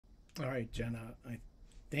All right, Jenna. I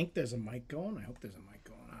think there's a mic going. I hope there's a mic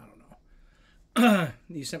going. I don't know.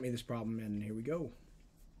 You sent me this problem, and here we go.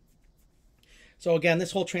 So again,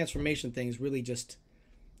 this whole transformation thing is really just,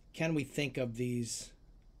 can we think of these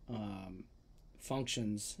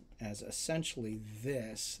functions as essentially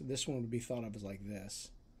this? This one would be thought of as like this.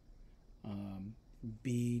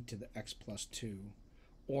 B to the x plus 2.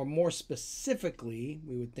 Or more specifically,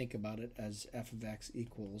 we would think about it as f of x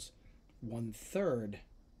equals 1/3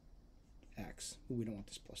 x. We don't want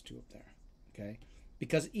this plus 2 up there, okay?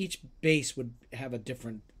 Because each base would have a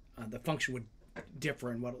different, the function would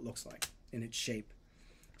differ in what it looks like, in its shape.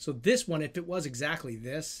 So this one, if it was exactly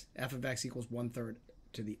this, f of x equals 1/3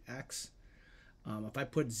 to the x, if I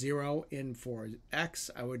put 0 in for x,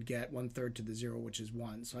 I would get 1/3 to the 0, which is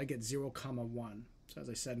 1. So I get 0, comma 1. So as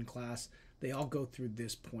I said in class, they all go through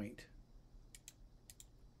this point.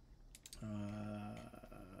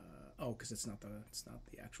 Oh, because it's not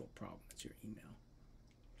the actual problem. It's your email.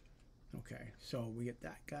 Okay, so we get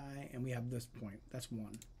that guy, and we have this point. That's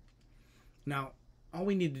 1. Now, all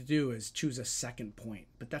we need to do is choose a second point,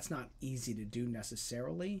 but that's not easy to do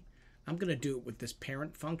necessarily. I'm going to do it with this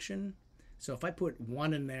parent function. So if I put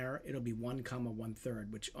 1 in there, it'll be 1, comma 1/3,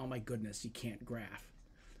 which, oh my goodness, you can't graph.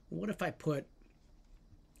 What if I put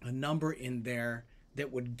a number in there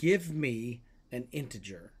that would give me an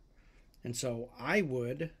integer? And so I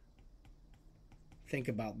would think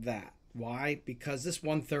about that. Why? Because this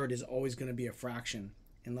 1/3 is always going to be a fraction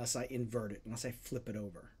unless I invert it, unless I flip it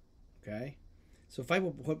over. Okay? So if I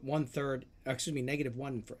will put 1/3,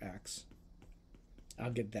 -1 for x,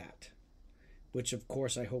 I'll get that. Which, of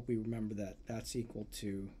course, I hope we remember that that's equal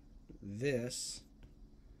to this.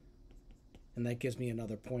 And that gives me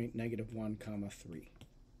another point, -1, comma 3.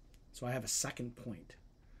 So I have a second point.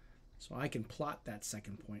 So I can plot that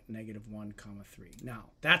second point, -1, comma 3.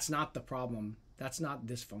 Now, that's not the problem. That's not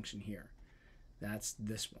this function here. That's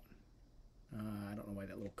this one. I don't know why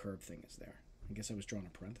that little curve thing is there. I guess I was drawing a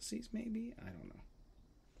parentheses, maybe? I don't know.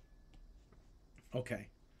 Okay.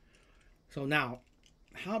 So now,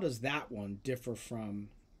 how does that one differ from,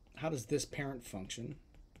 how does this parent function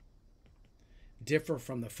differ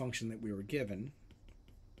from the function that we were given?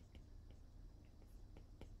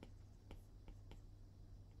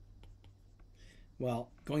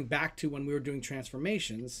 Well, going back to when we were doing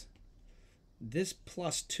transformations, this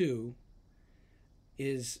plus 2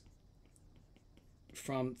 is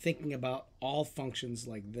from thinking about all functions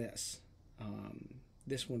like this.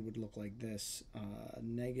 This one would look like this.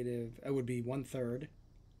 Negative, it would be 1/3.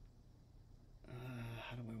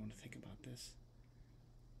 How do I want to think about this?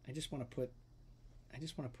 I just want to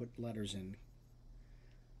put letters in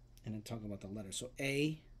and then talk about the letters. So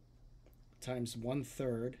a times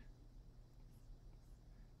 1/3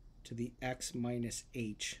 to the x minus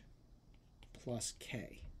h plus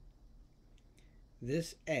k.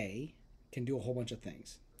 This a can do a whole bunch of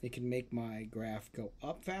things. It can make my graph go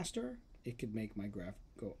up faster. It could make my graph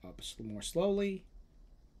go up more slowly.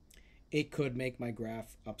 It could make my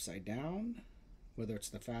graph upside down, whether it's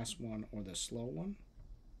the fast one or the slow one.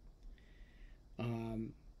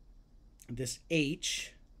 This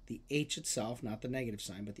h, the h itself, not the negative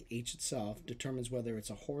sign, but the h itself, determines whether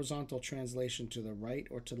it's a horizontal translation to the right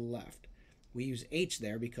or to the left. We use h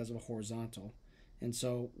there because of a horizontal. And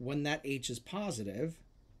so when that h is positive,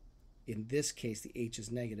 in this case the h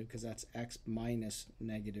is negative because that's x minus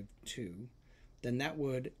 -2, then that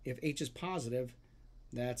would, if h is positive,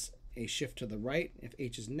 that's a shift to the right. If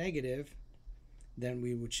h is negative, then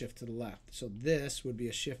we would shift to the left. So this would be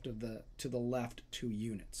a shift of to the left 2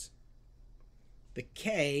 units. The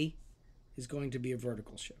k is going to be a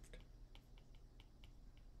vertical shift.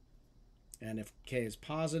 And if k is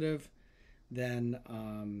positive, then,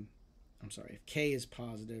 if k is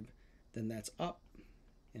positive, then that's up,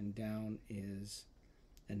 and down is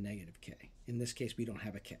a -k. In this case, we don't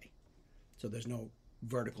have a k. So there's no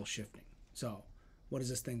vertical shifting. So what does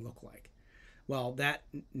this thing look like? Well, that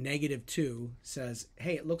 -2 says,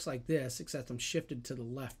 hey, it looks like this, except I'm shifted to the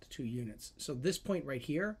left 2 units. So this point right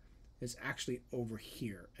here is actually over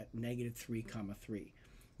here at -3, comma 3.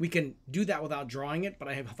 We can do that without drawing it, but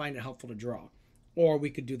I find it helpful to draw. Or we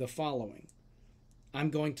could do the following. I'm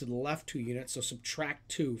going to the left 2 units, so subtract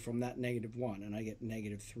 2 from that -1, and I get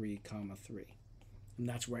 -3, comma 3. And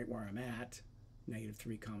that's right where I'm at,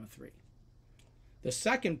 -3, comma 3. The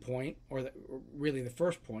second point, or really the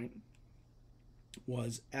first point,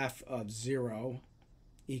 was f of 0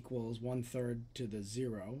 equals 1/3 to the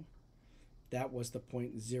 0. That was the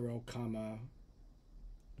point 0, comma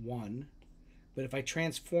 1. But if I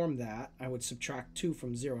transform that, I would subtract 2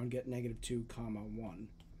 from 0 and get -2, comma 1.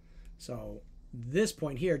 So this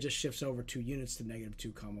point here just shifts over 2 units to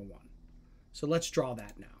 -2, comma 1. So let's draw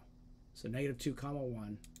that now. So negative 2 comma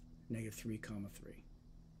 1, negative 3 comma 3.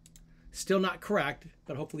 Still not correct,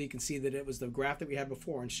 but hopefully you can see that it was the graph that we had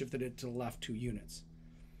before and shifted it to the left 2 units.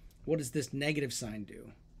 What does this negative sign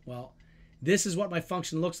do? Well, this is what my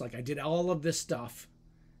function looks like. I did all of this stuff,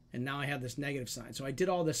 and now I have this negative sign. So I did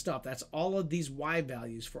all this stuff. That's all of these y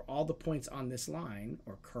values for all the points on this line,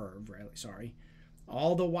 or curve, really, sorry.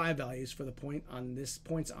 All the y values for the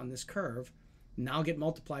points on this curve now get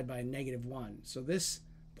multiplied by a negative 1. So this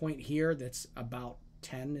point here that's about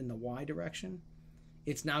 10 in the y direction,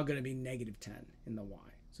 it's now going to be negative 10 in the y.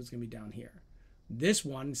 So it's going to be down here. This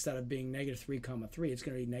one, instead of being negative 3 comma 3, it's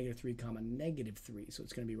going to be negative 3 comma negative 3. So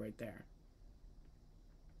it's going to be right there.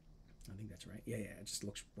 I think that's right. Yeah, it just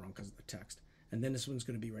looks wrong because of the text. And then this one's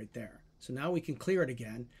going to be right there. So now we can clear it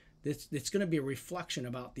again. It's going to be a reflection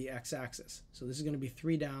about the x-axis. So this is going to be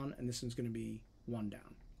 3 down, and this one's going to be 1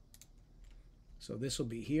 down. So this will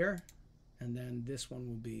be here, and then this one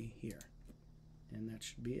will be here. And that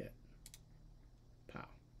should be it. Pow.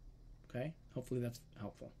 Okay? Hopefully that's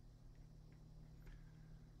helpful.